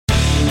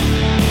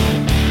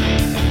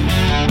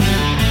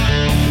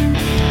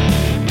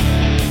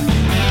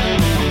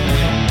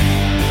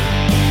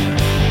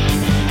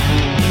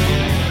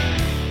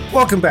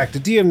Welcome back to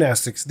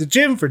DM-Nastics, the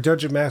gym for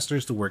dungeon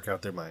masters to work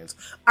out their minds.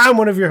 I'm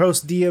one of your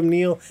hosts, DM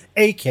Neil,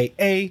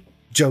 aka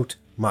Jote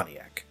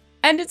Maniac.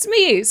 And it's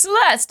me,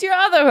 Celeste, your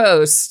other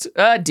host,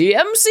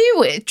 DMC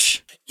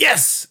Witch.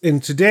 Yes!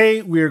 And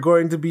today we are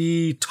going to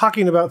be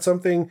talking about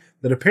something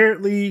that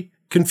apparently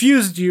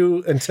confused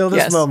you until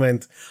this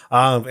moment,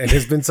 and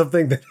has been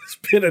something that has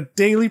been a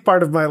daily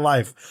part of my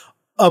life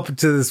up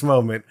to this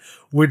moment,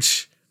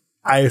 which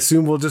I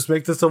assume will just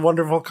make this a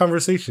wonderful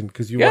conversation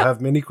because you will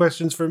have many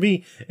questions for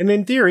me. And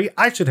in theory,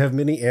 I should have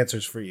many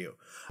answers for you.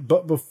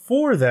 But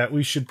before that,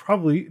 we should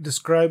probably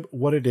describe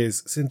what it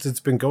is since it's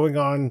been going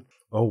on.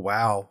 Oh,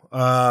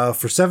 wow.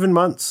 For 7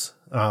 months.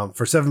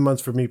 For 7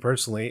 months for me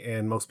personally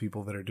and most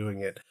people that are doing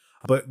it.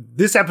 But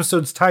this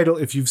episode's title,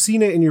 if you've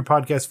seen it in your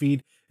podcast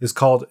feed, is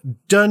called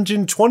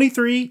Dungeon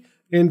 23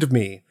 and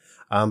Me.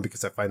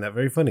 Because I find that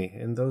very funny.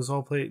 And those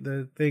all play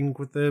the thing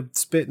with the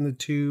spit in the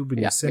tube and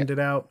you send it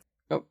out.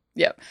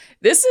 Yeah,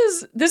 this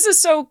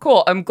is so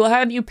cool. I'm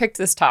glad you picked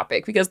this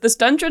topic because this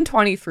Dungeon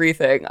 23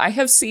 thing, I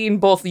have seen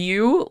both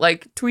you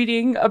like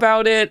tweeting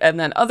about it and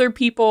then other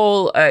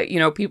people,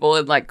 people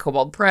in like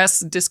Kobold Press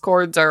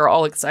Discords are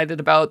all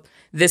excited about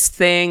this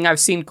thing. I've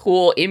seen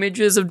cool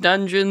images of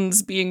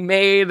dungeons being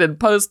made and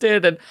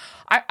posted, and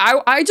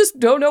I just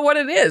don't know what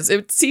it is.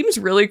 It seems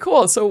really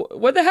cool. So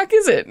what the heck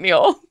is it,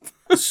 Neil?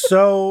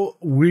 So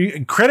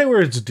we credit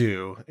where it's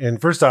due. And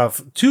first off,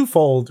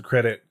 twofold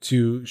credit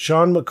to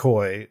Sean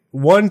McCoy.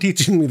 One,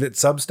 teaching me that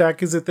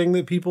Substack is a thing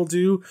that people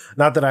do.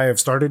 Not that I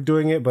have started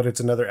doing it, but it's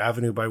another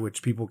avenue by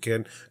which people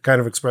can kind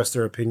of express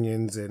their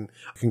opinions and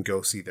can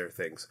go see their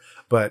things.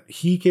 But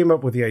he came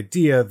up with the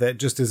idea that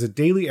just as a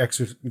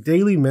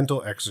daily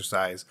mental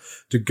exercise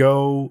to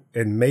go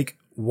and make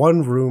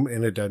one room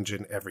in a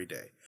dungeon every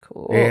day.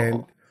 Cool.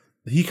 And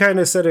he kind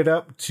of set it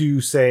up to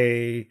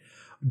say,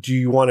 do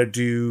you want to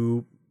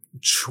do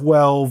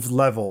 12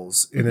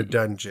 levels in a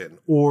dungeon?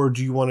 Or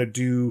do you want to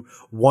do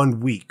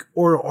 1 week?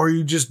 Or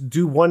you just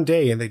do one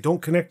day and they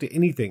don't connect to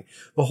anything?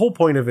 The whole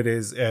point of it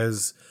is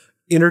as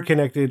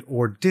interconnected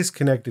or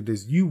disconnected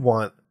as you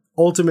want.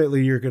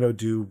 Ultimately, you're going to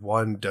do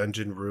one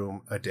dungeon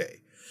room a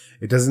day.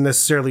 It doesn't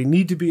necessarily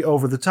need to be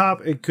over the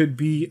top. It could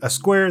be a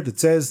square that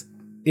says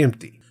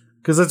empty.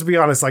 Because let's be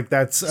honest, like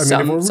that's...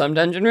 Some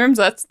dungeon rooms,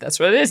 that's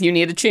what it is. You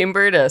need a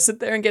chamber to sit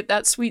there and get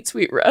that sweet,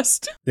 sweet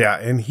rest. Yeah,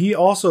 and he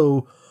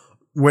also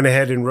went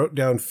ahead and wrote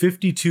down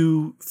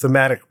 52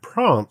 thematic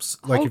prompts.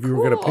 Like if you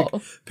were going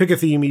to pick a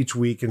theme each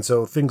week. And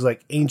so things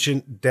like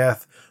ancient,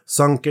 death,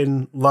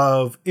 sunken,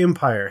 love,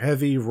 empire,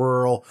 heavy,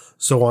 rural,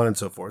 so on and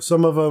so forth.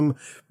 Some of them,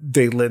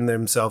 they lend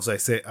themselves,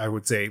 I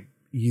would say,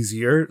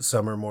 easier.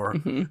 Some are more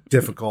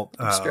difficult.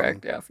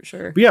 Abstract, yeah, for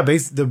sure. But yeah,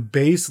 the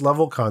base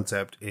level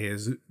concept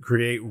is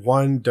create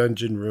one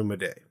dungeon room a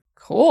day.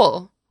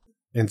 Cool.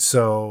 And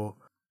so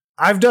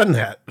I've done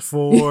that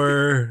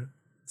for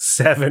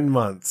 7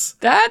 months.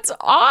 That's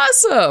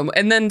awesome.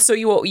 And then so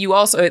you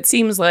also, it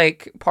seems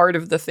like part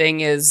of the thing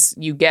is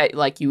you get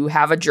like you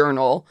have a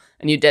journal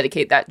and you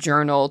dedicate that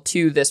journal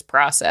to this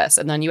process,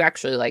 and then you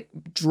actually like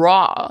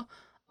draw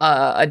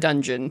a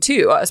dungeon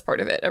too as part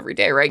of it every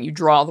day, right? You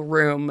draw the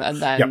room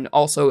and then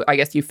also I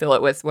guess you fill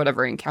it with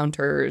whatever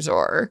encounters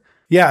or...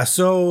 Yeah,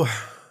 so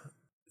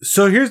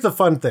here's the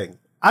fun thing.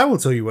 I will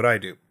tell you what I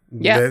do.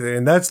 Yeah.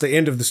 And that's the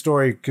end of the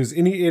story because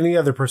any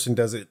other person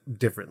does it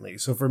differently.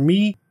 So for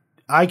me,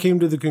 I came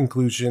to the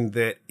conclusion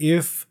that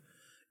if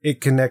it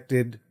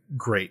connected,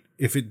 great.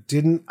 If it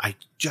didn't, I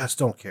just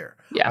don't care.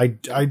 Yeah.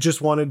 I just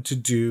wanted to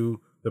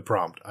do the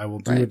prompt. I will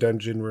do a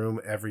dungeon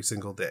room every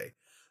single day.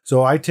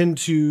 So I tend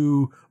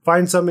to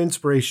find some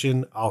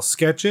inspiration. I'll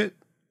sketch it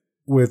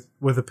with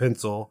a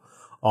pencil.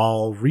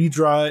 I'll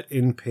redraw it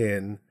in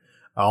pen.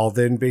 I'll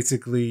then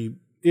basically,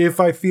 if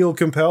I feel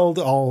compelled,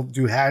 I'll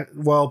do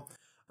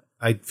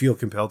I feel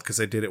compelled because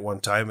I did it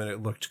one time and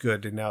it looked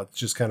good, and now it's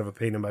just kind of a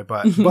pain in my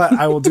butt. But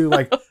I will do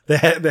like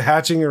the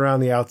hatching around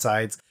the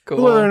outsides.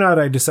 Cool. Whether or not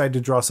I decide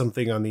to draw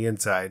something on the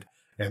inside.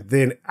 And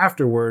then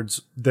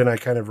afterwards, I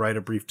kind of write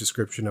a brief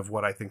description of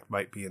what I think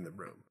might be in the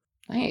room.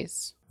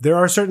 Nice. There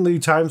are certainly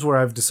times where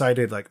I've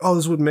decided like, oh,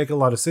 this would make a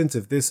lot of sense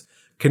if this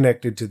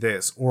connected to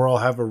this. Or I'll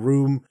have a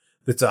room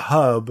that's a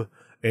hub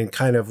and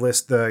kind of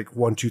list the like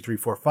 1, 2, 3,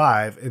 4,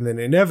 5, and then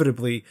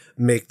inevitably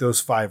make those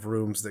 5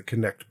 rooms that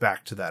connect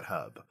back to that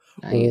hub.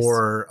 Nice.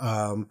 Or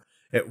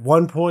at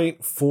one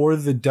point for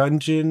the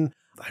dungeon,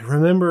 I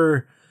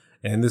remember,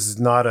 and this is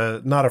not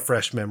a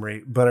fresh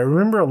memory, but I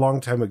remember a long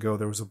time ago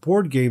there was a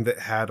board game that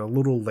had a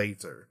little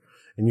laser,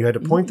 and you had to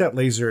point that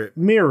laser at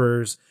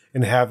mirrors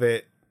and have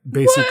it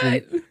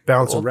basically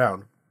bounce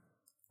around.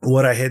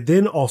 What I had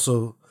then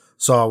also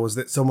saw was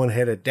that someone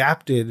had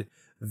adapted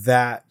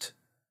that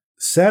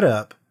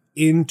setup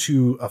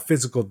into a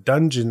physical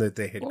dungeon that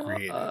they had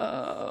created.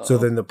 So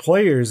then the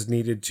players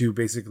needed to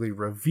basically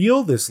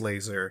reveal this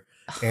laser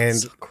and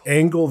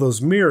angle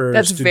those mirrors.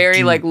 That's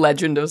very like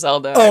Legend of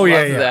Zelda.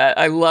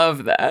 I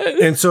love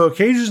that. And so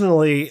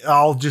occasionally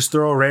I'll just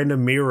throw a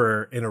random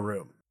mirror in a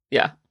room.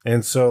 Yeah.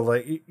 And so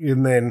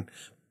and then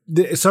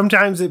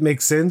sometimes it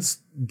makes sense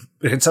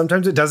and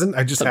sometimes it doesn't.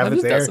 I just Sometimes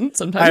have it there.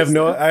 Sometimes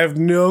I have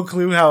no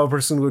clue how a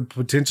person would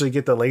potentially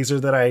get the laser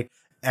that I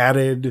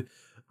added.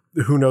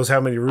 Who knows how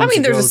many rooms? I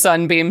mean, there's a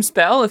sunbeam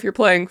spell if you're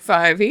playing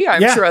 5e.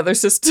 I'm sure other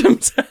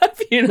systems have,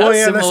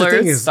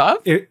 similar stuff.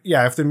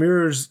 If the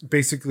mirrors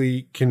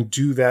basically can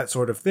do that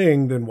sort of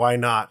thing, then why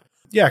not?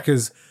 Yeah,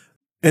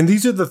 and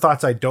these are the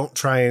thoughts I don't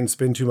try and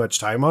spend too much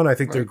time on. I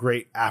think they're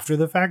great after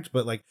the fact,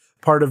 but like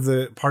part of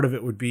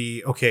it would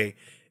be, okay,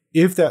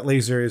 if that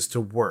laser is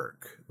to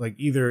work, like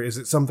either is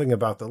it something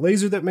about the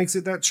laser that makes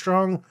it that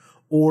strong,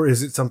 or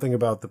is it something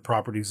about the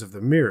properties of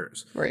the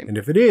mirrors? Right. And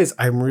if it is,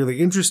 I'm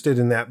really interested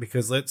in that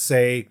because let's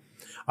say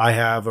I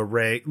have a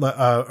ray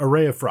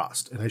of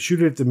frost and I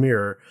shoot it at the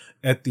mirror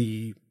at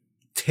the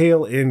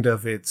tail end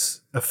of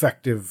its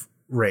effective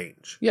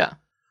range. Yeah.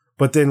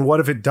 But then what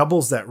if it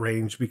doubles that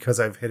range because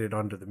I've hit it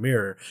onto the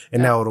mirror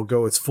and now it'll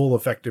go its full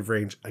effective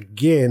range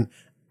again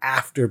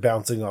after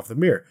bouncing off the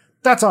mirror?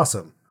 That's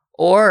awesome.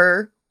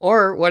 Or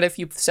what if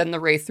you send the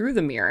ray through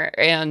the mirror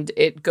and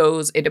it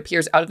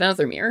appears out of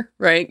another mirror,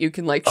 right? You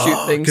can like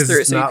shoot things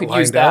through it. So you could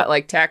use that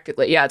like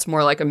tactically. Yeah, it's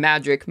more like a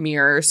magic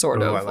mirror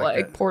sort of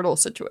like portal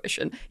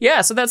situation.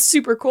 Yeah, so that's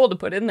super cool to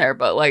put in there,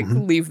 but like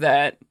leave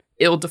that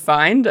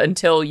ill-defined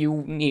until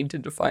you need to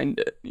define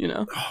it,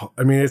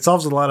 I mean, it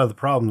solves a lot of the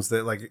problems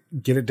that like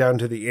get it down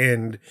to the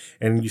end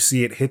and you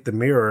see it hit the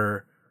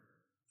mirror,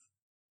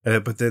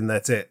 but then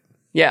that's it.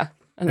 Yeah.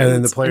 And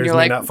then the players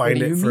may not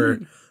find it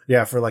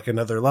for like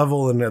another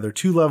level, another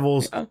 2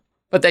 levels. Yeah.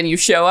 But then you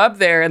show up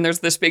there and there's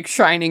this big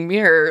shining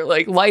mirror,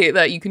 like light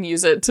that you can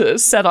use it to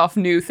set off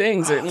new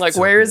things. And like,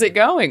 where is it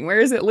going?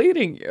 Where is it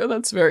leading you?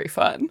 That's very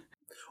fun.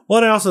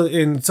 Well, and also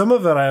in some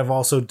of it, I've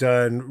also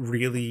done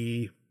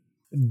really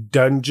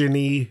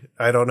dungeony,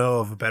 I don't know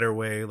of a better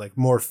way, like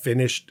more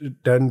finished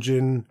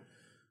dungeon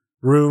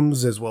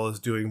rooms, as well as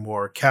doing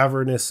more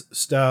cavernous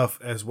stuff,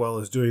 as well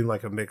as doing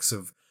like a mix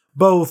of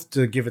both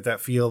to give it that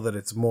feel that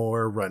it's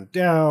more run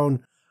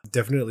down.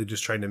 Definitely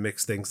just trying to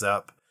mix things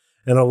up.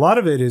 And a lot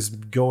of it is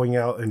going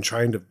out and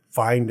trying to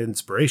find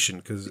inspiration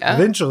because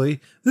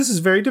eventually this is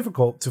very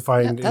difficult to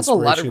find that's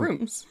inspiration. A lot of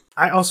rooms.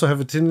 I also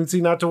have a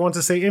tendency not to want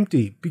to say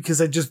empty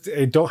because I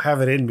don't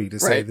have it in me to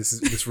say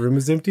this room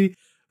is empty.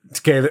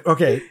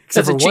 Okay.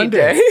 Except for one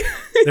day.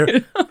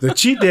 The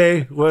cheat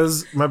day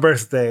was my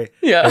birthday.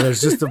 Yeah. And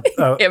there's just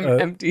a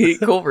empty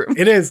cool room.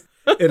 It is.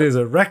 It is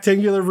a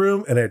rectangular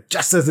room, and it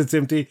just says it's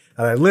empty.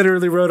 And I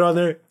literally wrote on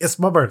there, "It's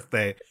my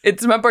birthday."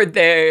 It's my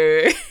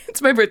birthday.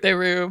 It's my birthday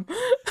room.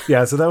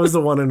 Yeah, so that was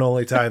the one and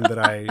only time that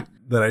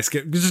I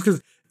skipped, just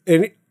because.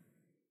 And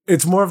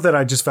it's more of that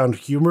I just found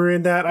humor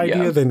in that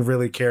idea than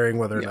really caring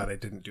whether or not I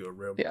didn't do a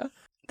room. Yeah.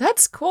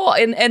 That's cool.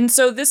 And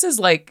so this is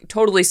like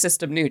totally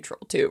system neutral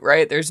too,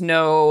 right? There's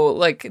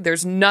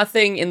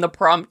nothing in the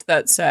prompt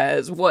that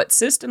says what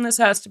system this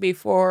has to be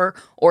for,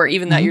 or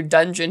even that your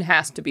dungeon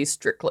has to be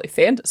strictly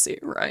fantasy,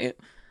 right?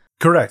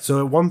 Correct.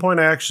 So at one point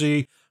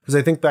because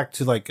I think back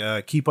to like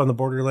Keep on the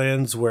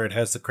Borderlands where it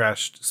has the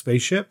crashed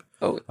spaceship.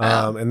 Oh,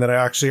 and then it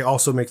actually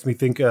also makes me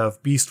think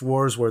of Beast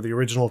Wars where the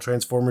original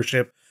Transformer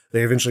ship,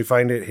 they eventually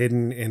find it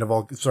hidden in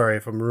sorry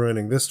if I'm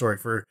ruining this story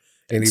for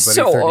anybody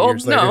 30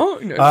 years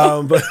later.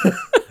 No. But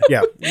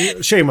yeah,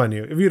 shame on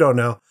you if you don't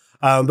know.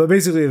 But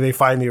basically they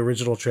find the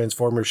original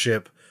Transformer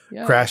ship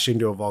crashed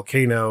into a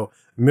volcano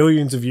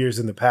millions of years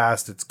in the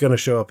past. It's going to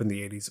show up in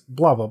the 80s,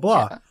 blah, blah,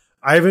 blah. Yeah.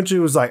 I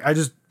eventually was like, I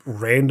just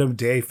random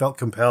day felt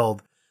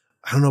compelled.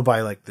 I don't know,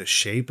 by like the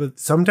shape of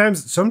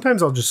sometimes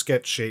I'll just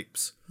sketch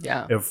shapes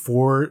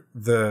for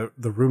the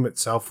room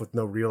itself with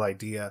no real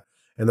idea.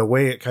 And the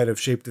way it kind of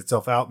shaped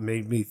itself out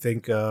made me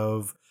think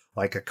of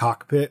like a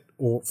cockpit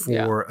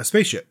for a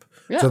spaceship.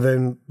 Yeah. So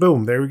then,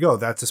 boom, there we go.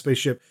 That's a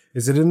spaceship.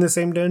 Is it in the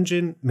same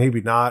dungeon? Maybe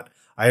not.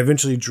 I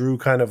eventually drew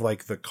kind of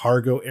like the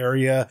cargo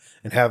area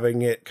and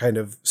having it kind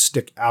of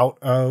stick out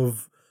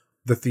of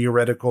the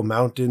theoretical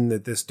mountain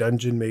that this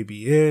dungeon may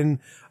be in.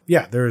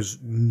 Yeah, there's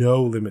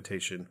no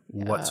limitation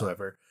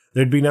whatsoever.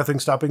 There'd be nothing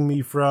stopping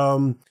me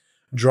from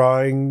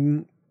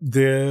drawing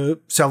the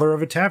cellar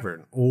of a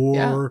tavern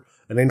or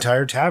an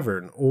entire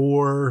tavern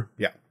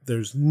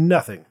there's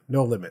nothing,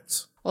 no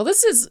limits. Well,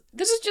 this is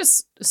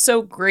just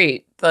so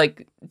great,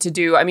 like, to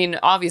do. I mean,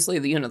 obviously,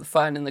 the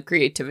fun and the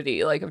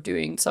creativity, like, of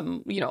doing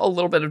some, a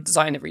little bit of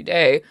design every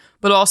day,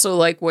 but also,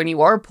 like, when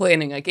you are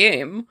planning a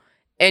game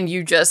and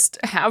you just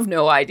have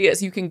no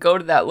ideas, you can go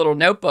to that little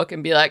notebook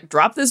and be like,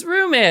 drop this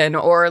room in,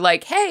 or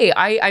like, hey,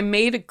 I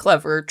made a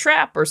clever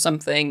trap or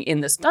something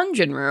in this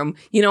dungeon room.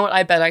 You know what?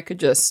 I bet I could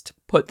just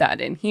put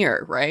that in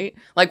here, right?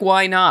 Like,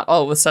 why not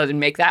all of a sudden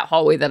make that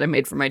hallway that I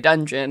made for my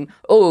dungeon?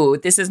 Oh,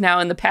 this is now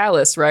in the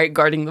palace, right?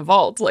 Guarding the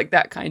vault, like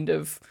that kind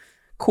of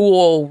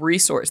cool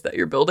resource that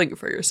you're building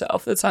for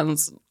yourself. That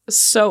sounds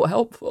so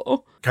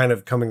helpful. Kind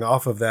of coming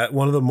off of that,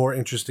 one of the more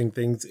interesting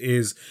things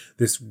is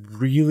this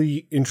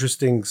really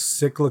interesting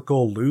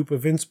cyclical loop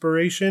of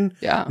inspiration.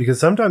 Yeah. Because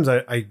sometimes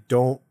I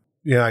don't,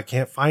 I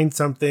can't find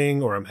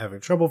something or I'm having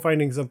trouble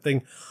finding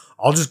something.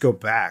 I'll just go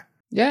back.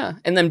 Yeah.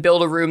 And then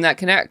build a room that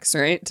connects,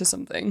 right, to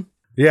something.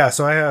 Yeah.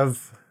 So I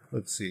have,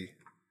 let's see.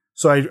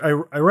 So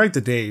I write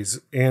the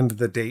days and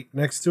the date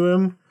next to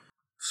him.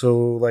 So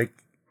like,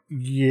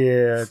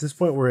 yeah, at this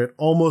point we're at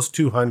almost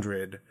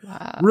 200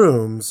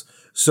 rooms.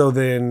 So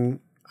then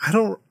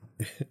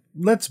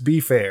let's be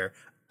fair.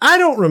 I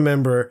don't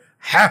remember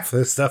half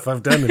the stuff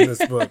I've done in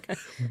this book.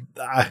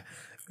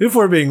 If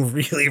we're being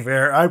really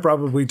fair, I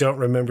probably don't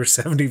remember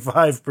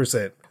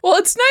 75%. Well,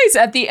 it's nice.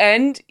 At the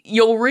end,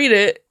 you'll read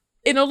it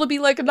and it'll be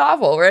like a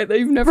novel, right? That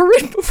you've never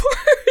read before.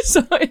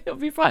 So it'll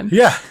be fun.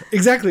 Yeah,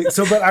 exactly.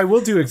 So, but I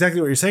will do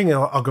exactly what you're saying.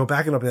 I'll go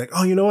back and I'll be like,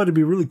 oh, you know what? It'd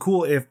be really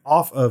cool if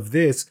off of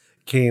this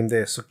came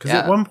this. Because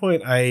at one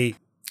point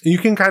you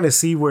can kind of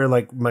see where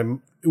like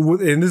and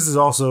this is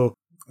also,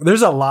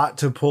 there's a lot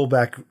to pull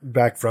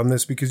back from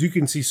this, because you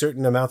can see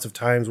certain amounts of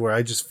times where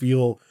I just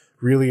feel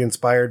really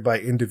inspired by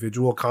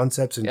individual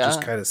concepts and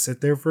just kind of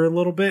sit there for a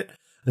little bit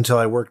until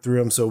I work through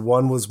them. So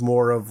one was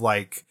more of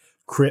like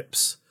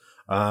crypts.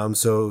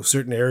 So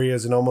certain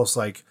areas and almost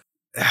like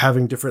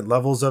having different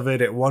levels of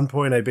it. At one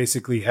point, I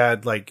basically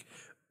had like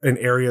an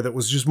area that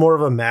was just more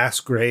of a mass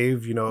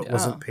grave. You know, it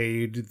wasn't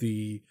paid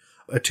the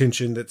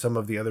attention that some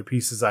of the other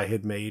pieces I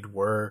had made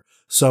were.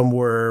 Some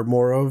were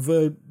more of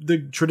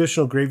the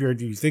traditional graveyard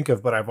you think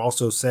of, but I've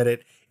also set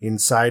it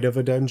inside of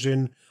a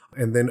dungeon.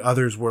 And then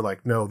others were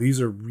like, no,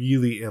 these are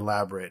really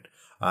elaborate.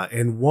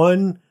 And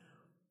one,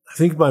 I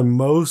think the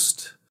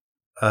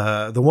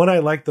one I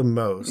like the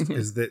most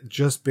is that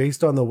just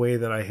based on the way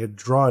that I had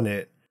drawn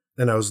it,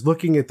 and I was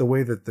looking at the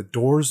way that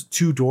the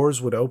two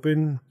doors would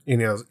open,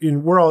 and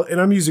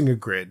I'm using a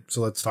grid,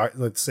 so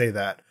let's say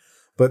that,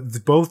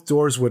 but both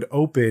doors would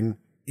open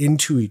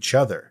into each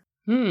other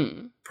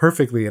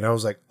perfectly, and I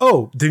was like,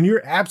 oh, then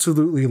you're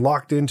absolutely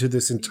locked into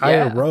this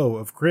entire row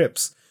of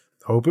crypts.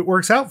 Hope it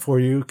works out for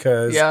you,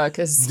 because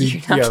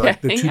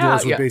the two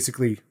doors would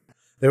basically,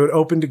 they would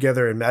open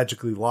together and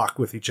magically lock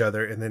with each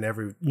other, and then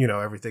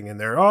everything in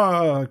there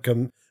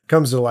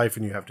comes to life,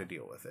 and you have to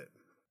deal with it.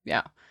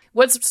 Yeah.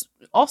 What's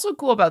also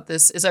cool about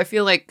this is I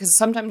feel like, because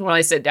sometimes when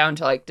I sit down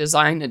to like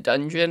design a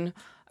dungeon,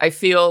 I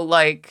feel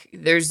like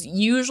there's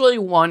usually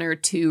one or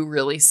two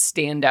really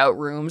standout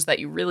rooms that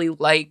you really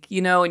like,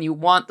 and you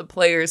want the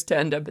players to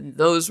end up in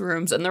those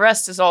rooms, and the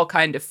rest is all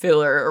kind of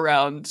filler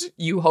around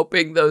you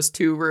hoping those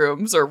two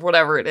rooms or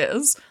whatever it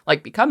is,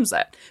 like, becomes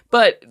that.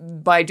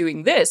 But by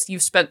doing this,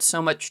 you've spent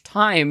so much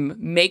time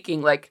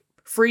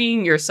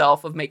freeing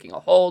yourself of making a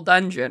whole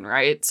dungeon,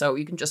 right? So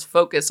you can just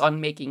focus on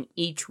making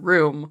each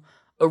room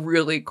a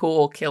really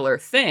cool killer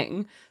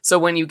thing. So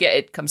when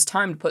it comes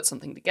time to put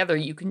something together,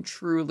 you can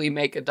truly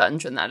make a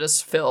dungeon that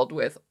is filled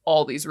with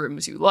all these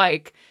rooms you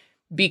like,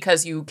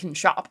 because you can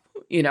shop,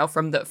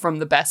 from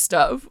the best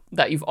of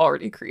that you've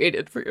already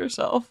created for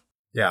yourself.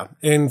 Yeah.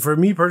 And for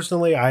me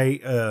personally, I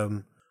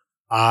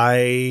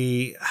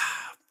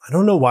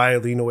don't know why I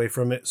lean away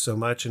from it so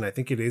much. And I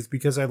think it is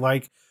because I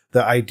like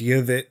the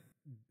idea that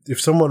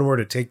if someone were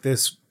to take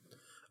this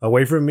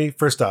away from me,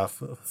 first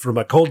off, from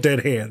my cold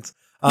dead hands,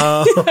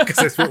 because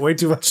I spent way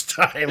too much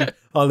time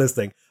on this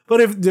thing. But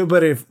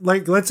if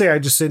like, let's say I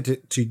just sent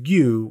it to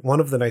you,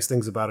 one of the nice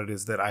things about it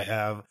is that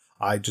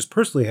I just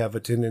personally have a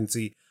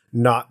tendency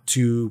not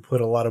to put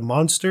a lot of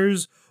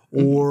monsters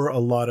or a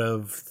lot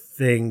of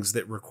things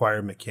that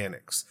require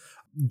mechanics,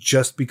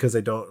 just because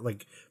I don't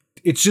like,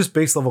 it's just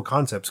base level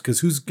concepts.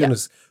 Because who's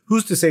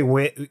to say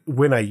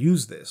when I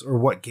use this or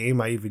what game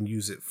I even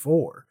use it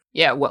for?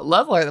 Yeah, what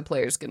level are the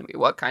players going to be?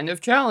 What kind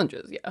of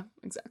challenges? Yeah,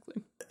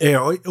 exactly.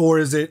 Or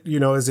is it,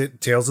 is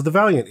it Tales of the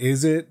Valiant?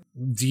 Is it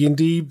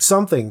D&D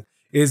something?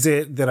 Is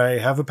it that I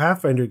have a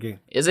Pathfinder game?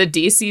 Is it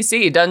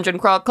DCC, Dungeon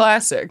Crawl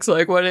Classics?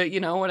 Like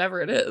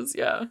whatever it is,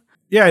 yeah.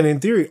 Yeah, and in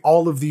theory,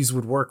 all of these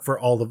would work for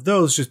all of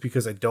those, just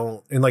because I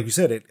don't, and like you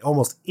said, at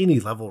almost any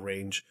level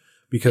range,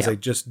 because I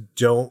just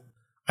don't,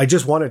 I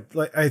just want to,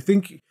 like, I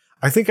think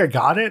I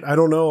got it. I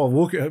don't know.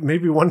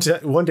 Maybe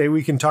one day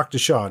we can talk to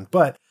Sean,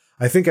 but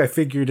I think I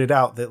figured it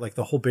out that like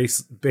the whole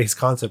base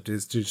concept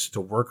is just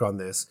to work on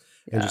this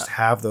and just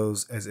have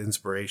those as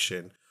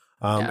inspiration.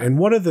 And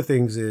one of the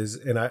things is,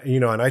 and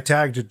I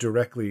tagged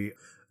directly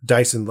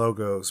Dyson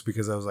Logos,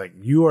 because I was like,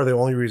 you are the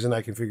only reason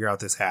I can figure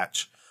out this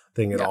hatch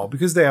thing at all,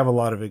 because they have a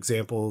lot of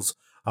examples.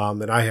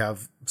 And I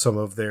have some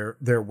of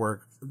their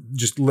work,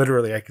 just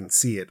literally I can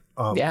see it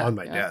on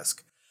my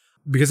desk,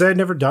 because I had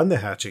never done the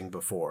hatching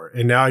before.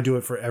 And now I do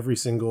it for every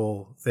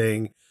single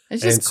thing.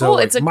 It's just cool.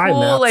 It's a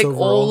cool, like,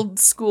 old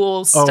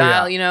school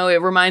style.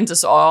 It reminds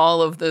us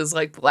all of those,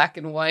 like, black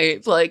and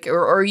white, like,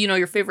 or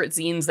your favorite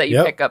zines that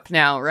you pick up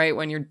now, right?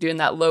 When you're doing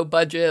that low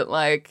budget,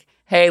 like,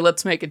 hey,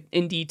 let's make an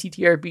indie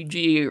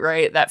TTRPG,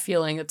 right? That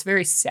feeling, it's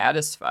very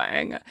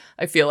satisfying,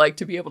 I feel like,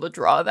 to be able to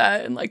draw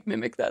that and, like,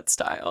 mimic that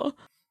style.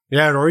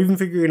 Yeah, or even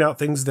figuring out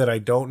things that I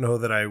don't know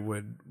that I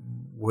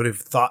would have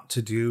thought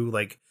to do.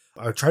 Like,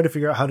 I tried to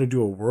figure out how to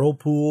do a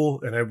whirlpool,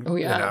 and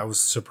I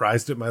was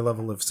surprised at my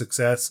level of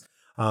success.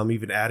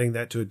 Even adding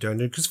that to a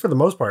dungeon, because for the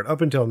most part,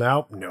 up until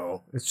now,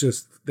 no, it's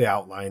just the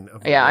outline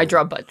of. Yeah, I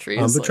draw butt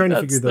trees. But trying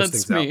to figure those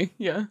things out.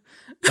 Yeah,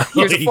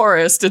 here's a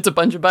forest. It's a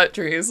bunch of butt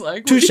trees.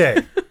 Like, touche.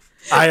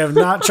 I have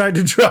not tried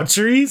to draw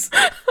trees.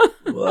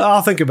 Well,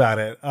 I'll think about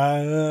it.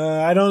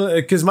 I don't,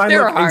 because mine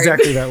They're look hard.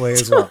 exactly that way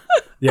as well.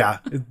 Yeah,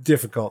 it's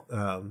difficult.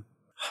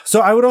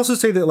 So I would also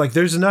say that like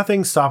there's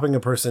nothing stopping a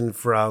person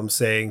from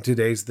saying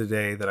today's the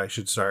day that I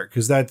should start,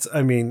 because that's,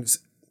 I mean,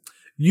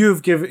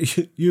 you've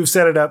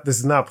set it up. This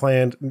is not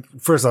planned.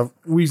 First off,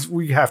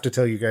 we have to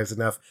tell you guys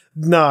enough.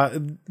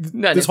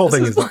 This whole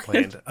thing is not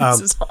planned.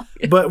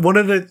 But one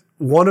of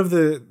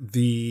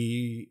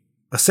the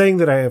a saying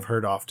that I have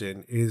heard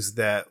often is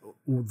that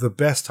the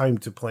best time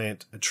to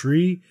plant a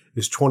tree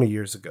is 20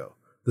 years ago.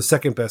 The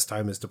second best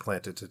time is to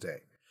plant it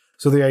today.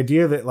 So the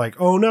idea that like,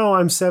 oh no,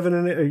 we're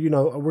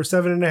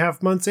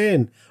 7.5 months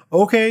in.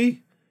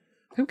 Okay.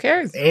 Who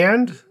cares?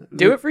 And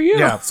do it for you.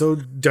 Yeah. So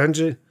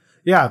dungeon.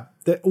 Yeah.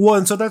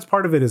 And so that's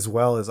part of it as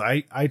well, as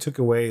I took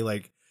away,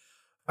 like,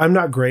 I'm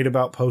not great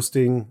about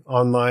posting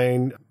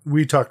online.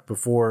 We talked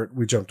before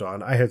we jumped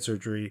on. I had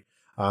surgery,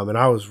 and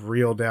I was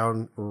real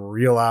down,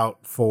 real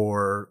out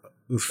for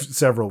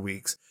several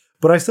weeks.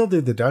 But I still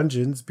did the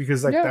dungeons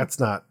because, like, that's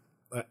not,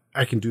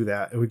 I can do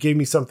that. It gave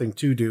me something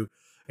to do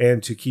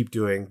and to keep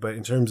doing. But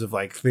in terms of,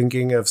 like,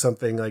 thinking of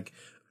something, like,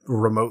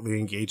 remotely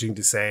engaging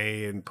to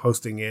say and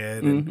posting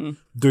it and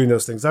doing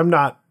those things, I'm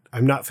not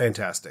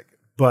fantastic.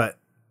 But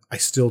I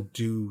still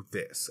do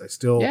this. I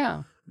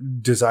still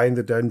design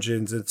the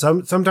dungeons, and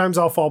sometimes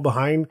I'll fall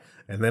behind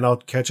and then I'll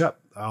catch up.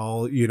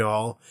 I'll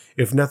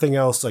if nothing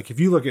else, like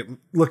if you look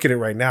at it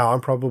right now,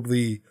 I'm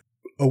probably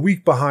a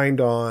week behind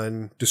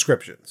on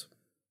descriptions.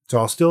 So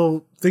I'll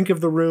still think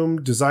of the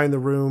room, design the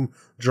room,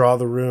 draw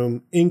the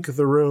room, ink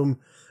the room,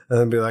 and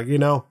then be like,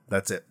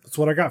 that's it. That's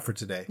what I got for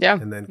today. Yeah.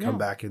 And then come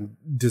back and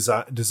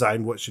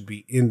design what should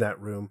be in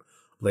that room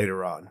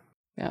later on.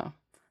 Yeah.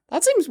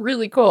 That seems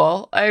really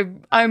cool.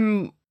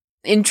 I'm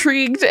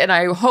intrigued, and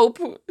I hope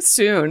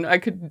soon I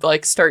could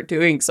like start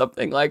doing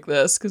something like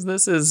this, because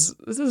this is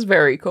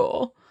very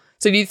cool.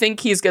 So do you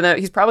think he's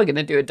probably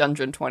gonna do a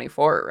Dungeon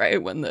 24,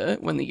 right? When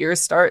the year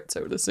starts,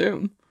 I would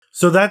assume.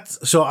 So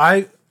this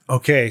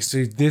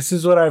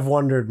is what I've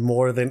wondered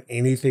more than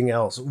anything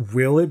else.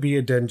 Will it be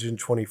a Dungeon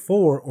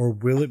 24 or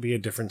will it be a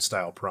different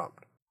style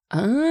prompt?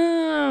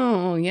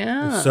 Oh,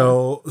 yeah.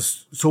 So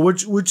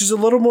which is a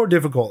little more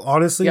difficult,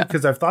 honestly,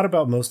 because I've thought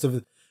about most of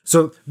it.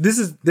 So this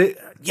is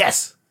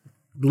yes.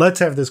 Let's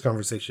have this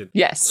conversation.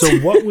 Yes. So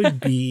what would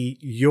be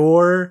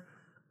your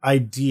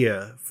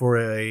idea for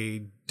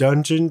a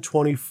Dungeon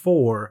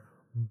 24,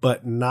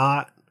 but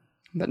not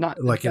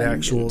like an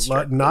actual,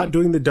 not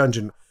doing the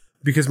dungeon?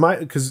 Because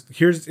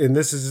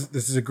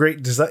this is a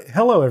great design.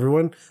 Hello,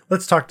 everyone.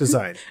 Let's talk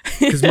design.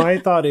 Because my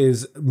thought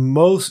is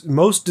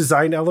most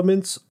design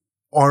elements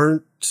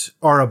are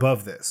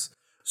above this.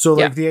 So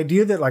like the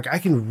idea that like I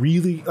can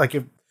really like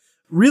if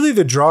really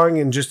the drawing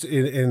and just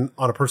in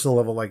on a personal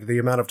level, like the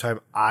amount of time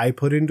I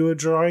put into a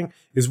drawing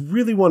is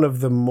really one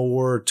of the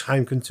more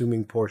time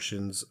consuming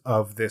portions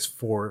of this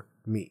for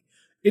me.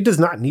 It does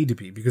not need to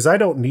be, because I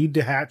don't need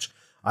to hatch.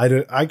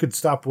 I could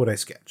stop when I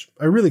sketch.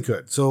 I really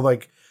could. So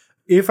like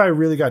if I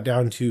really got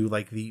down to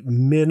like the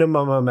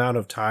minimum amount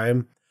of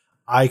time,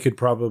 I could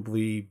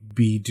probably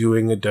be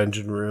doing a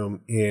dungeon room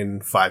in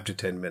 5 to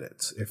 10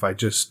 minutes.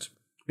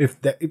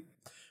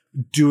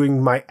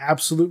 Doing my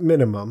absolute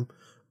minimum,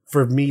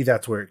 for me,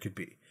 that's where it could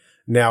be.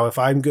 Now, if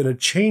I'm going to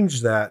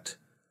change that,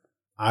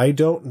 I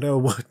don't know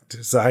what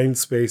design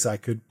space I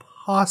could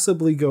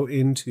possibly go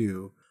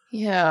into.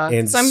 Yeah,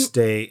 and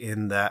stay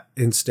in that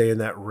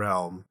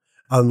realm,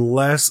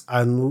 unless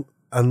I'm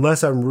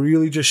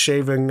really just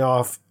shaving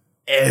off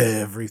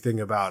everything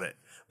about it.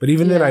 But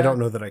even then, I don't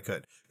know that I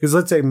could, because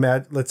let's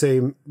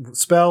say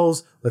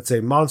spells, let's say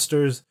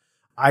monsters,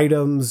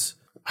 items.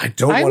 I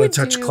don't want to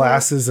touch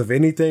classes of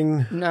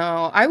anything.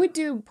 No, I would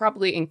do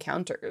probably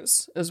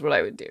encounters is what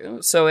I would do.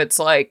 So it's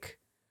like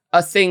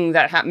a thing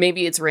that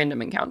maybe it's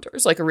random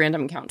encounters, like a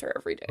random encounter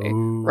every day.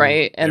 Ooh,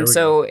 right? And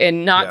so,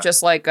 and not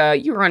just like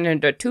you run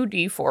into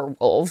 2d4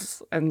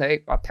 wolves and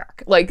they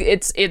attack. Like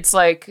it's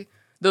like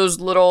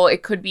those little,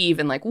 it could be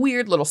even like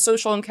weird little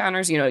social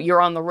encounters.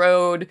 You're on the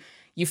road,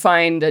 you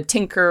find a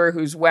tinker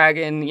whose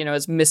wagon,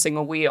 is missing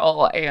a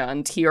wheel,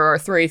 and here are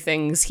 3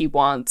 things he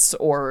wants,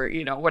 or,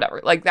 whatever,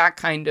 like that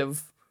kind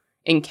of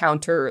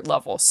encounter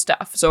level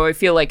stuff. So I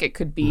feel like it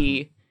could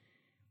be,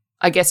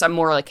 I guess I'm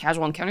more like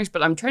casual encounters,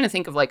 but I'm trying to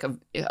think of like a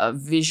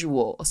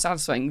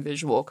satisfying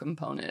visual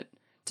component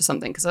to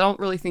something, because I don't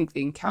really think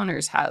the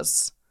encounters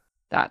has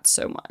that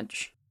so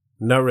much.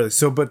 Not really.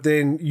 So, but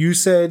then you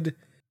said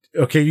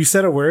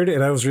a word,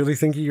 and I was really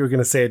thinking you were going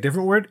to say a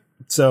different word.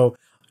 So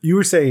you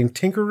were saying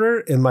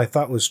tinkerer, and my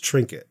thought was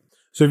trinket.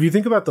 So if you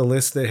think about the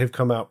lists that have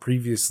come out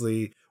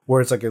previously, where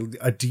it's like a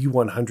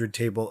D100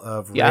 table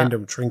of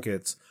random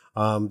trinkets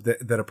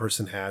that a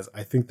person has,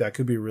 I think that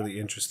could be really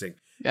interesting.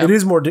 Yep.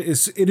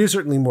 It is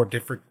certainly more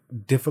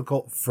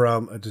difficult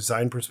from a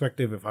design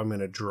perspective if I'm going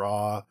to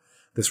draw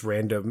this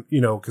random,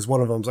 because one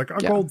of them's like a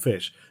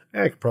goldfish.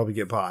 I could probably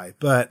get by.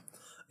 But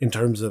in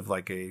terms of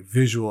like a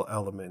visual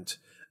element,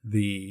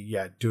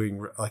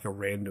 doing like a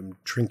random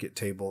trinket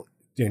table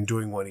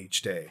doing one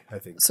each day, I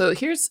think. So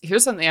here's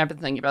something I've been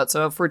thinking about.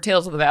 So for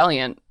Tales of the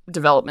Valiant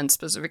development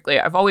specifically,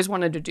 I've always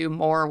wanted to do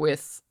more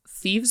with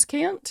Thieves'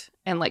 Cant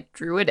and like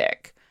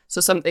Druidic. So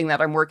something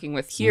that I'm working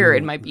with here,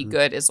 it might be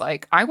good, is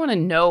like, I want to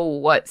know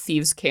what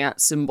Thieves' Cant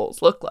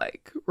symbols look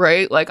like,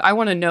 right? Like, I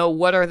want to know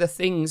what are the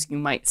things you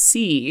might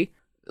see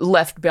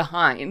left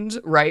behind,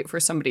 right,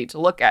 for somebody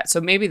to look at. So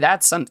maybe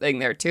that's something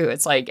there too.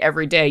 It's like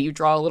every day you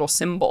draw a little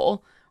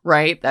symbol,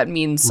 right, that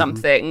means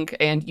something,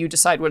 and you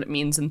decide what it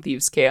means in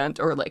Thieves' Cant,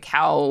 or like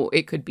how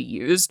it could be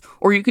used.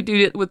 Or you could do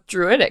it with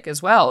Druidic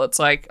as well. It's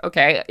like,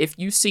 okay, if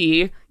you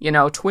see,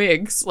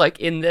 twigs like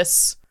in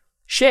this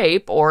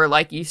shape, or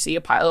like you see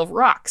a pile of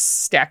rocks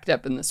stacked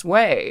up in this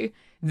way,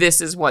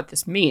 this is what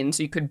this means.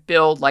 You could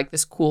build like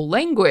this cool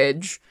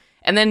language,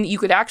 and then you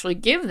could actually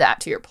give that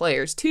to your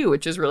players too,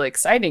 which is really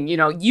exciting.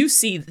 You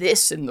see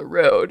this in the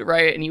road,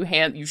 right? And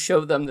you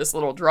show them this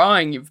little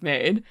drawing you've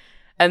made,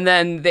 and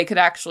then they could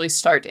actually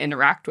start to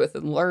interact with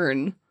and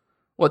learn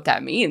what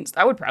that means.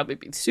 That would probably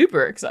be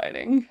super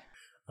exciting.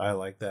 I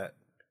like that.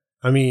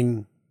 I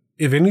mean,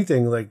 if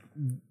anything, like,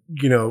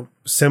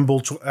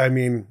 symbol,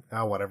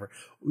 whatever.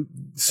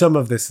 Some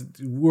of this,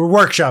 we're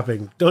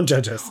workshopping. Don't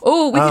judge us.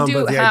 Oh, we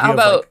could do, how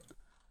about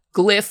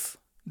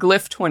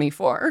glyph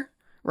 24,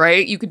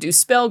 right? You could do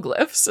spell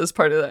glyphs as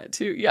part of that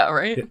too. Yeah,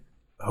 right? Yeah.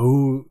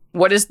 Oh.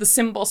 What does the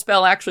symbol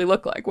spell actually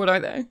look like? What are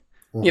they?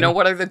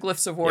 What are the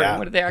glyphs of warding? Yeah.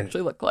 What do they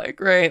actually look like,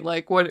 right?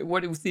 Like, what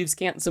do Thieves'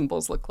 Cant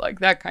symbols look like?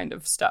 That kind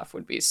of stuff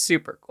would be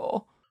super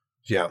cool.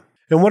 Yeah.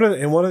 And one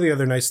of the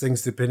other nice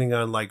things, depending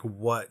on like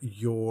what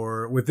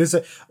you're with this,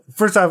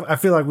 first off, I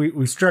feel like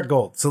we struck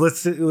gold. So let's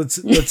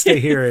stay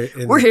here.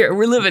 We're here.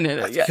 We're living in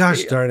it. Yeah,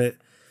 gosh darn it.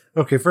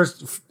 Okay.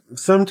 First,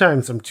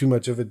 sometimes I'm too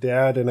much of a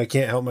dad and I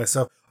can't help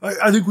myself.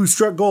 I think we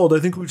struck gold. I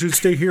think we should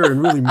stay here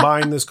and really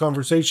mine this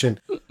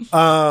conversation.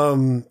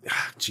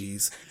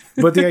 Geez.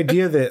 But the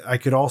idea that I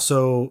could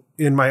also,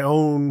 in my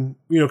own,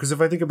 because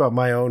if I think about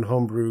my own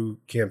homebrew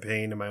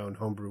campaign and my own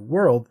homebrew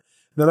world,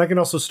 then I can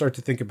also start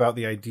to think about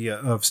the idea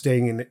of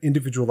staying in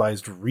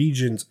individualized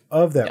regions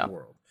of that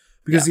world.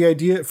 Because the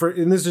idea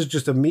and this is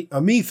just a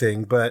me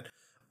thing, but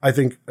I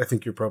think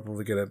you're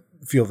probably going to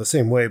feel the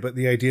same way. But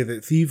the idea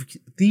that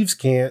Thieves'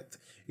 Cant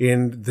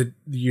in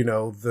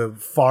the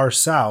far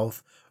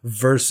south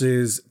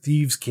versus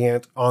Thieves'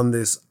 Cant on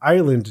this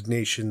island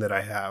nation that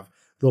I have,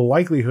 the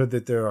likelihood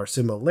that there are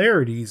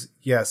similarities,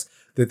 yes.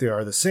 That they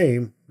are the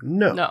same,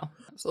 no. No,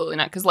 absolutely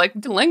not. Because like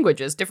the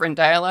languages, different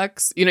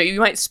dialects, you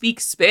might speak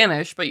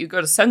Spanish, but you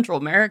go to Central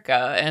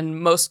America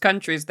and most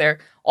countries there,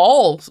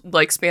 all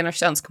like Spanish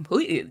sounds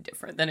completely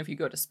different than if you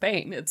go to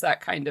Spain. It's that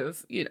kind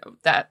of,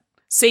 that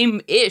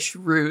same-ish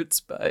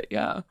roots, but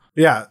yeah.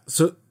 Yeah,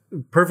 so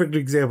perfect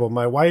example.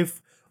 My wife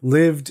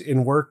lived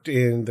and worked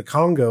in the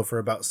Congo for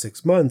about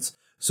 6 months,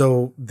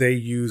 so they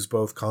use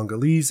both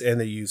Congolese and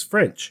they use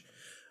French.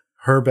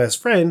 Her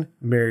best friend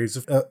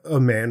marries a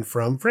man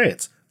from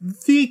France.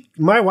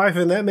 My wife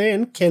and that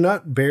man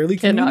cannot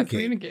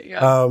communicate.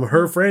 Yeah.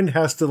 Her friend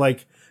has to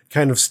like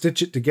kind of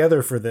stitch it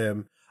together for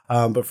them.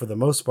 But for the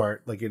most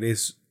part, like it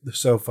is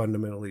so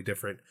fundamentally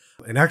different.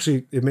 And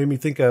actually, it made me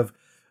think of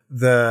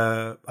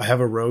I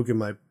have a rogue in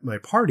my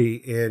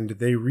party, and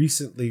they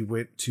recently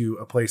went to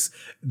a place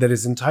that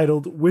is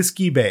entitled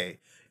Whiskey Bay,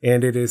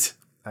 and it is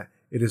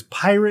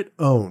pirate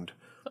owned.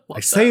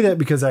 I say that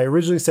because I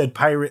originally said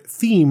pirate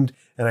themed,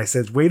 and I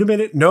said, wait a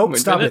minute. Nope,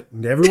 stop it.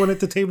 And everyone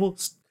at the table,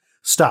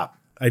 stop.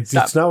 It's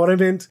not what I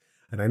meant.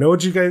 And I know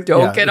what you guys...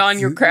 Don't get on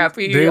your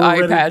crappy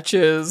eye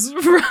patches.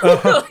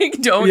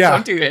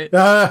 Don't do it.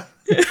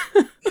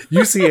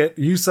 You see it.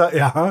 You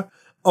saw...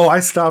 Oh,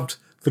 I stopped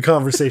the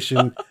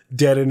conversation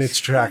dead in its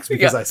tracks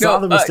because I saw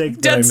the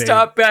mistake that I made. Dead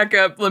stop, back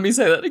up. Let me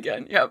say that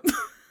again. Yep.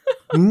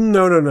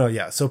 No.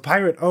 Yeah. So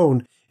pirate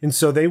owned. And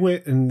so they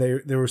went and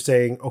they were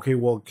saying, okay,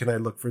 well, can I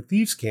look for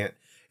Thieves' Cant?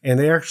 And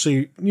they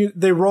actually,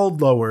 they rolled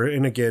lower.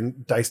 And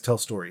again, dice tell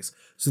stories.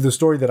 So the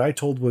story that I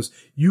told was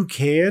you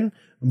can,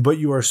 but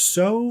you are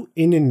so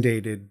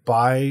inundated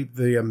by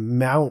the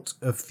amount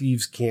of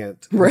Thieves'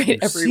 Cant you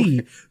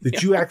see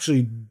that you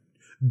actually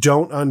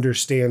don't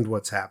understand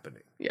what's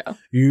happening. Yeah.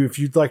 If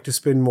you'd like to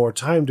spend more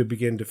time to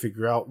begin to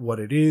figure out what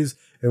it is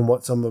and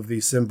what some of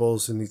these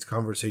symbols and these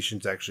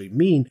conversations actually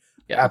mean,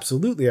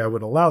 absolutely, I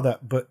would allow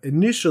that. But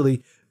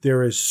initially,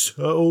 there is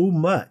so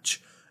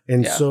much.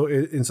 And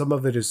and some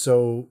of it is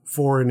so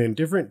foreign and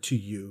different to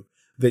you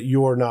that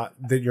you're not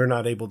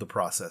able to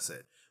process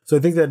it. So I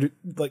think that,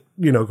 like,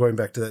 going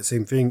back to that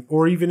same thing,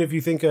 or even if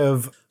you think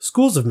of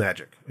schools of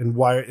magic and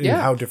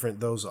how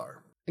different those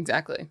are.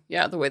 Exactly.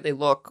 Yeah, the way they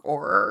look,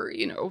 or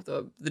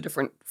the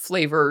different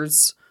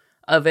flavors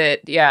of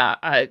it. Yeah,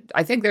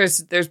 I think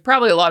there's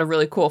probably a lot of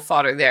really cool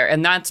fodder there,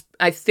 and that's,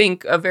 I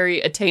think, a very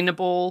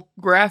attainable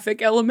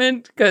graphic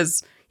element,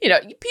 because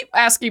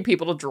asking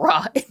people to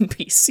draw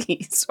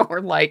NPCs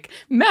or like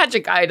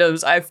magic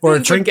items, I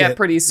think would get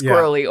pretty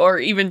squirrely, or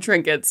even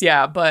trinkets.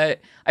 Yeah, but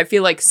I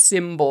feel like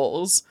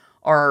symbols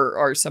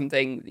are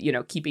something,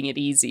 keeping it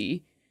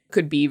easy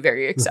could be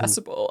very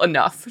accessible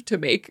enough to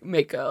make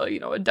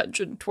a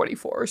Dungeon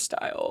 24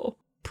 style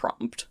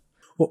prompt.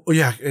 Well,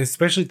 yeah,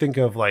 especially think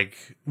of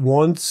like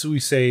once we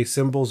say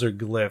symbols or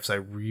glyphs, I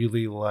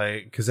really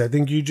like because I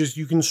think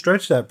you can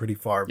stretch that pretty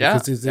far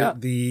because is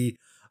it the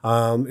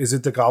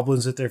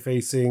goblins that they're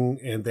facing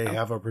and they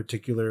have a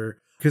particular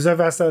because I've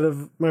asked that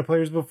of my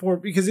players before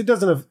because it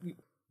doesn't have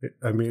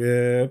I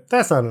mean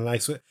that's not a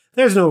nice way.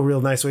 There's no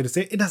real nice way to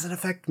say it. It doesn't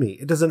affect me.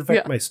 It doesn't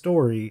affect my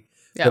story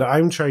that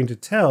I'm trying to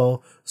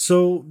tell.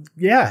 So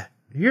yeah.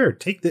 Here,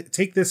 take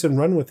this and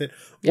run with it.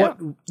 Yeah.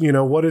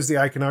 What is the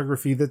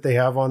iconography that they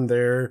have on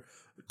their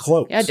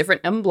cloaks? Yeah,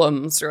 different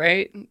emblems,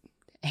 right?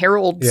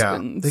 Heralds. Yeah,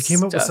 and they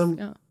came up with stuff.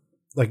 some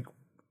like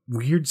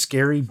weird,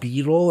 scary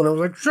beetle, and I was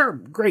like, sure,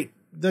 great,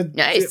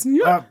 Nice.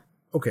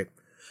 Okay,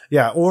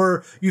 yeah.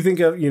 Or you think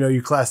of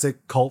your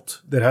classic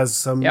cult that has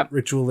some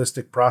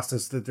ritualistic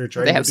process that they're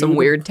trying. They have some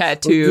weird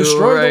tattoo,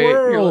 destroy right? the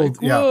world. You're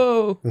like,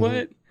 whoa,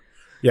 what?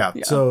 Yeah,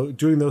 so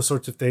doing those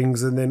sorts of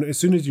things. And then as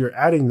soon as you're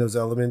adding those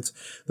elements,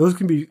 those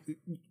can be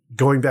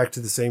going back to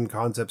the same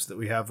concepts that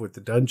we have with the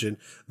dungeon.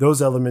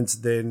 Those elements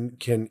then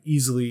can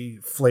easily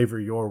flavor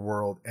your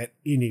world at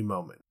any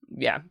moment.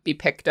 Yeah, be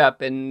picked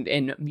up and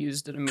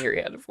used in a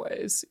myriad of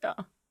ways. Yeah.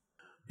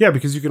 Yeah,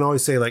 because you can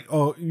always say like,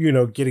 oh,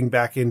 getting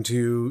back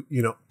into,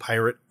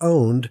 pirate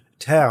owned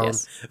town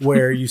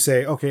where you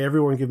say, okay,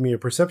 everyone give me a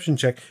perception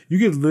check. You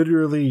could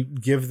literally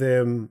give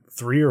them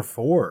 3 or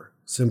 4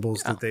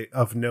 symbols that they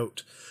of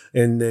note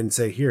and then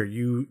say here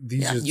you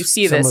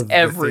see this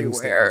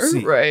everywhere,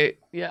 right?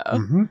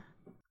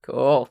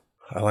 Cool.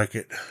 I like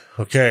it.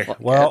 Okay,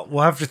 well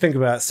we'll have to think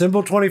about it.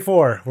 Symbol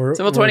 24.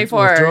 Symbol 24.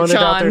 We're throwing Sean,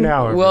 it out there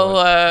now.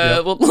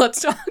 Well, let's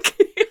talk.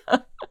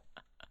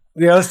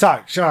 Yeah, let's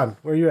talk. Sean,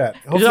 where are you at?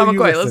 Sean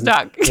McCoy, let's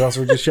talk. Or else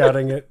we're just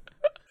shouting it.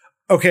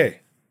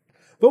 Okay,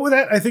 but with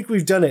that I think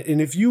we've done it.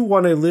 And if you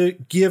want to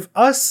give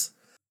us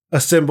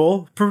a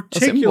symbol,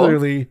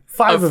 particularly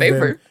 5 of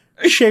them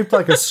shaped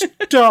like a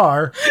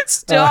star.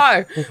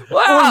 Wow.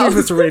 Or leave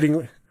us a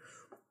rating.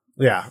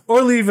 Yeah.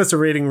 Or leave us a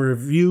rating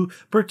review,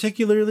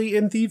 particularly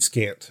in Thieves'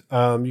 Cant.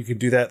 You can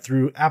do that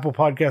through Apple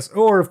Podcasts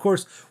or, of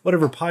course,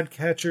 whatever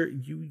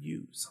podcatcher you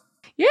use.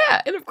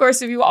 Yeah. And of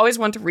course, if you always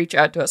want to reach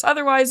out to us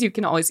otherwise, you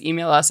can always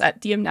email us at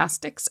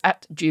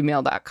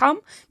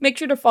dmnastics@gmail.com. Make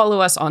sure to follow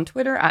us on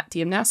Twitter at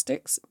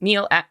DM-Nastics,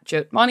 Neil at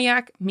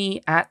JoteMoniac,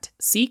 me at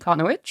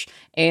CConowitch.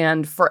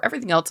 And for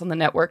everything else on the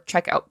network,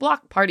 check out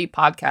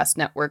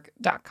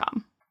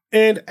blockpartypodcastnetwork.com.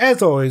 And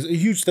as always, a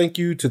huge thank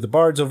you to the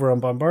bards over on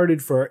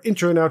Bombarded for our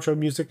intro and outro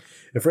music.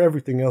 And for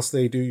everything else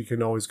they do, you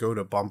can always go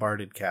to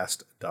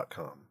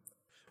bombardedcast.com.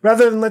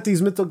 Rather than let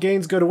these mental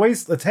gains go to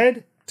waste, let's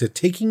head to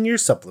taking your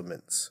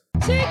supplements.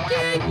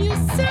 Taking your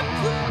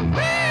supplements!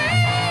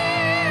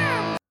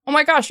 Oh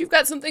my gosh, you've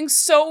got something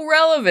so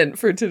relevant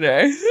for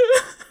today.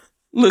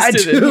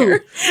 Listed in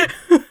here.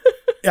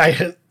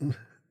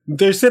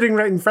 They're sitting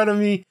right in front of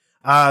me.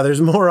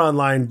 There's more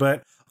online,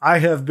 but I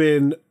have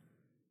been...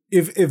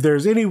 If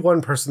there's any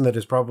one person that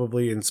has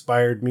probably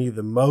inspired me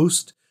the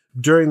most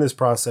during this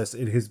process,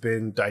 it has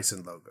been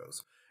Dyson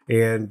Logos.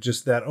 And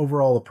just that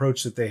overall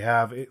approach that they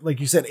have, like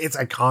you said, it's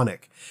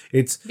iconic.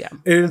 And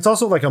it's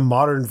also like a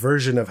modern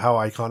version of how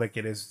iconic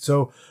it is.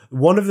 So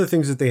one of the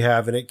things that they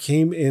have, and it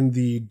came in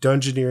the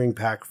Dungeoneering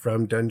pack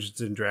from Dungeons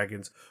and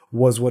Dragons,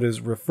 was what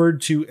is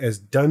referred to as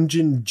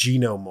Dungeon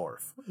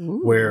Genomorph.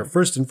 Ooh. Where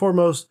first and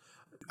foremost,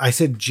 I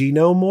said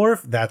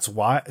Genomorph. That's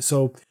why.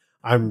 So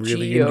I'm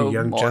really into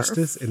Young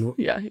Justice, and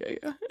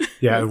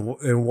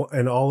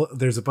and all.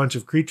 There's a bunch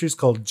of creatures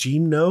called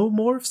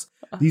Genomorphs.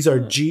 These are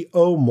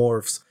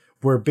Geomorphs,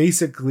 where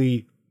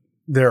basically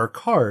there are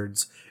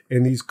cards,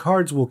 and these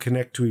cards will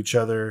connect to each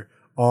other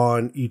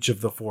on each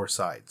of the 4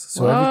 sides.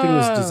 So everything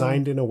is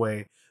designed in a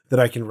way that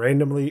I can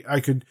randomly.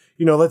 I could,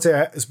 let's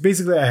say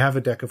basically I have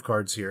a deck of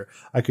cards here.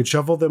 I could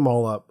shuffle them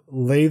all up,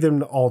 lay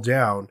them all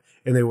down,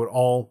 and they would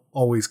all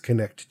always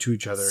connect to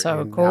each other.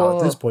 So in cool. Now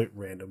at this point,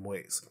 random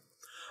ways.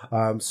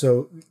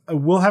 So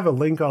we'll have a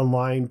link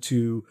online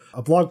to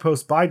a blog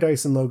post by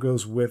Dyson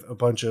Logos with a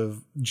bunch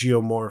of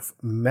geomorph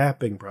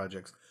mapping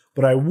projects.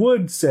 But I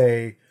would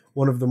say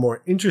one of the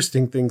more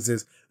interesting things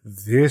is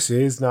this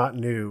is not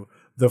new.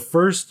 The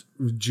first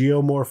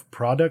geomorph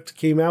product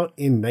came out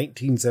in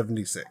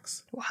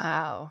 1976.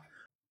 Wow.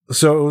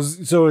 So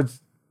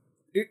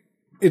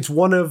it's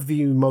one of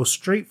the most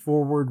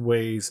straightforward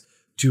ways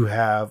to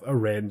have a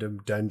random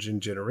dungeon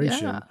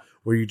generation.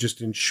 Where you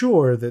just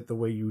ensure that the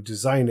way you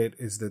design it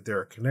is that there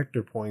are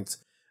connector points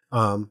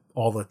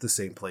all at the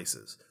same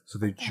places. So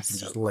that you can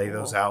just lay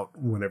those out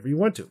whenever you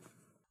want to.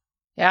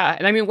 Yeah,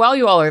 and I mean, while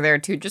you all are there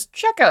too, just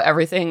check out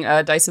everything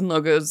Dyson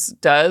Logos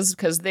does,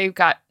 because they've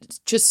got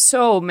just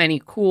so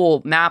many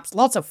cool maps,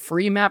 lots of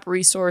free map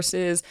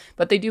resources,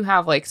 but they do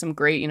have like some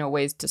great,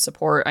 ways to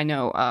support. I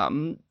know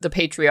the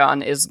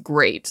Patreon is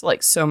great,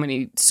 like so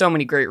many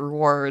great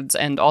rewards,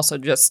 and also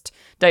just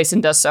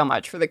Dyson does so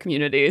much for the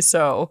community.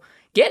 So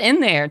get in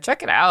there,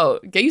 check it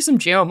out, get you some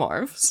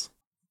geomorphs.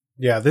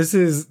 Yeah, this,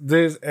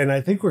 and I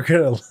think we're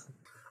gonna.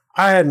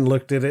 I hadn't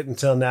looked at it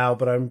until now,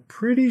 but I'm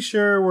pretty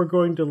sure we're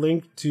going to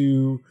link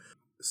to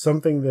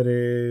something that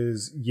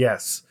is,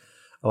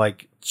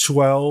 like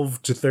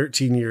 12 to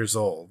 13 years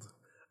old.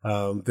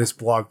 this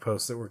blog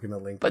post that we're going to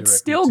link. But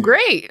still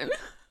great.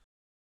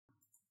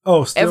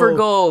 Oh, still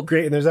Evergold.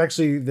 Great. And there's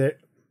actually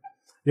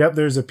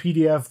there's a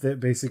PDF that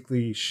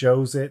basically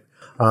shows it.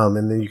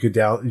 And then you could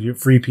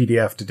free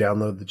PDF to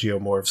download the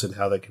geomorphs and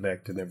how they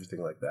connect and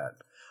everything like that.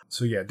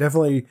 So yeah,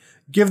 definitely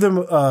give them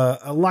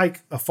a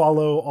like, a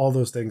follow, all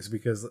those things,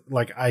 because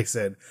like I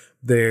said,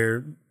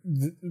 they're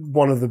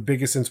one of the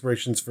biggest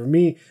inspirations for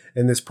me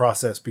in this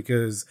process,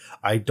 because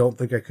I don't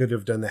think I could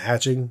have done the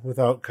hatching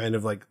without kind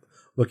of like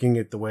looking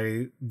at the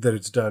way that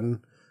it's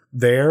done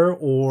there,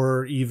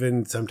 or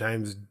even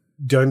sometimes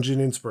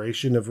dungeon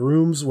inspiration of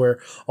rooms where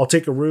I'll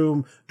take a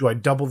room. Do I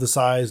double the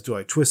size? Do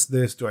I twist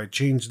this? Do I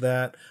change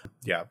that?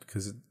 Yeah,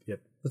 because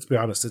let's be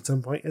honest, at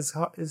some point it's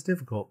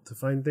difficult to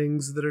find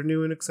things that are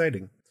new and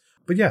exciting.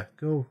 But yeah,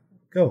 go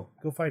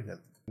find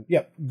them.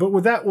 Yeah, but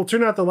with that, we'll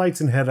turn out the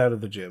lights and head out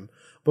of the gym.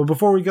 But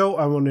before we go,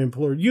 I want to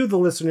implore you, the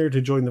listener,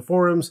 to join the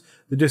forums,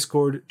 the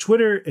Discord,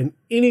 Twitter, and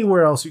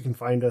anywhere else you can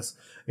find us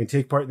and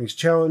take part in these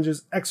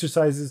challenges,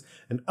 exercises,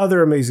 and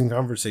other amazing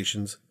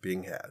conversations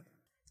being had.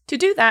 To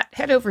do that,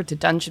 head over to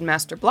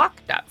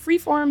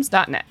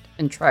dungeonmasterblock.freeforums.net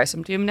and try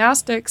some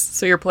DM-Nastics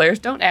so your players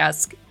don't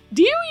ask,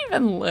 do you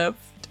even live?